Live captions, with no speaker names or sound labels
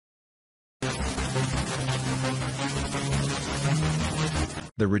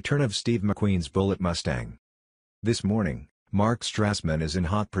The return of Steve McQueen's Bullitt Mustang. This morning, Mark Strassmann is in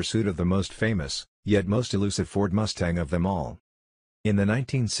hot pursuit of the most famous, yet most elusive Ford Mustang of them all. In the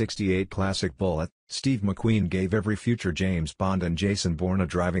 1968 classic Bullitt, Steve McQueen gave every future James Bond and Jason Bourne a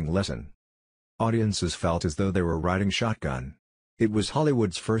driving lesson. Audiences felt as though they were riding shotgun. It was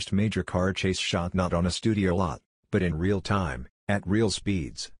Hollywood's first major car chase shot not on a studio lot, but in real time, at real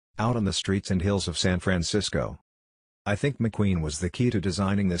speeds, out on the streets and hills of San Francisco. "I think McQueen was the key to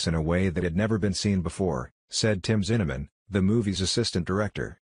designing this in a way that had never been seen before," said Tim Zinnemann, the movie's assistant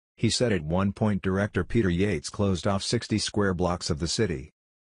director. He said at one point director Peter Yates closed off 60 square blocks of the city.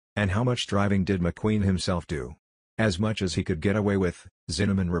 "And how much driving did McQueen himself do?" "As much as he could get away with,"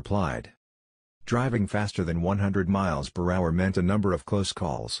 Zinnemann replied. Driving faster than 100 miles per hour meant a number of close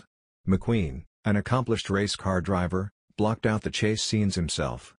calls. McQueen, an accomplished race car driver, blocked out the chase scenes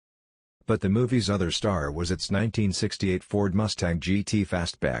himself. But the movie's other star was its 1968 Ford Mustang GT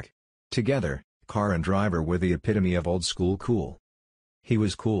Fastback. Together, car and driver were the epitome of old-school cool. "He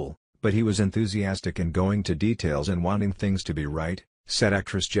was cool, but he was enthusiastic in going to details and wanting things to be right," said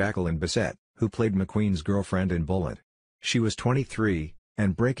actress Jacqueline Bisset, who played McQueen's girlfriend in Bullitt. She was 23,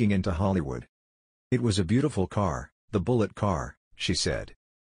 and breaking into Hollywood. "It was a beautiful car, the Bullitt car," she said.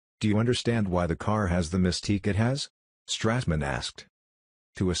 "Do you understand why the car has the mystique it has?" Strassmann asked.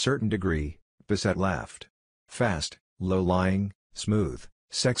 "To a certain degree," Bisset laughed. "Fast, low-lying, smooth,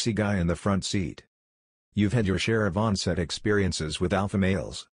 sexy guy in the front seat." "You've had your share of on-set experiences with alpha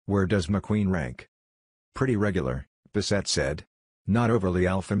males. Where does McQueen rank?" "Pretty regular," Bisset said. "Not overly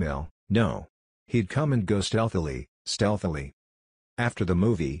alpha male, no. He'd come and go stealthily. After the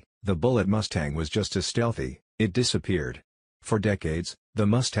movie, the Bullitt Mustang was just as stealthy, it disappeared. For decades, the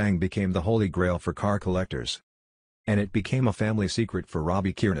Mustang became the holy grail for car collectors. And it became a family secret for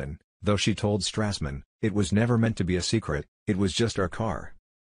Robbie Kiernan, though she told Strassmann, "It was never meant to be a secret, it was just our car."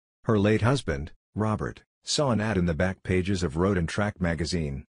 Her late husband, Robert, saw an ad in the back pages of Road and Track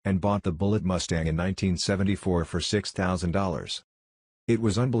magazine, and bought the Bullitt Mustang in 1974 for $6,000. "It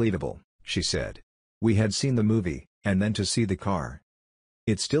was unbelievable," she said. "We had seen the movie, and then to see the car.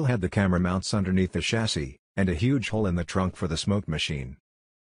 It still had the camera mounts underneath the chassis, and a huge hole in the trunk for the smoke machine."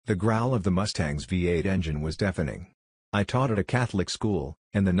 The growl of the Mustang's V8 engine was deafening. "I taught at a Catholic school,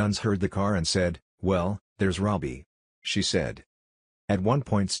 and the nuns heard the car and said, 'Well, there's Robbie,'" she said. At one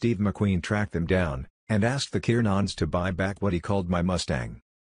point Steve McQueen tracked them down, and asked the Kiernans to buy back what he called my Mustang.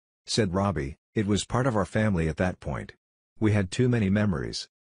 Said Robbie, "It was part of our family at that point. We had too many memories.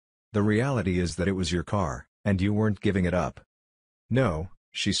 The reality is that it was your car, and you weren't giving it up." "No,"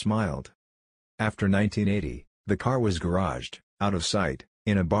 she smiled. After 1980, the car was garaged, out of sight,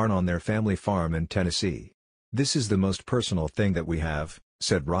 in a barn on their family farm in Tennessee. "This is the most personal thing that we have,"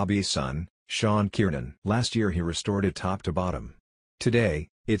 said Robbie's son, Sean Kiernan. "Last year he restored it top to bottom. Today,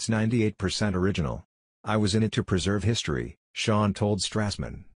 it's 98% original. I was in it to preserve history," Sean told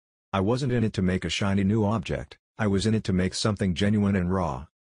Strassmann. "I wasn't in it to make a shiny new object, I was in it to make something genuine and raw."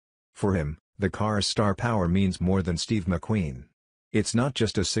 For him, the car's star power means more than Steve McQueen. "It's not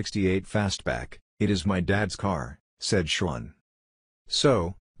just a 68 Fastback, it is my dad's car," said Sean.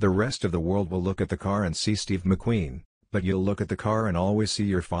 "So, the rest of the world will look at the car and see Steve McQueen, but you'll look at the car and always see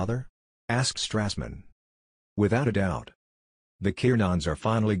your father?" asked Strassmann. "Without a doubt." The Kiernans are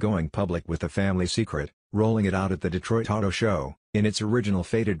finally going public with the family secret, rolling it out at the Detroit Auto Show, in its original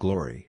faded glory.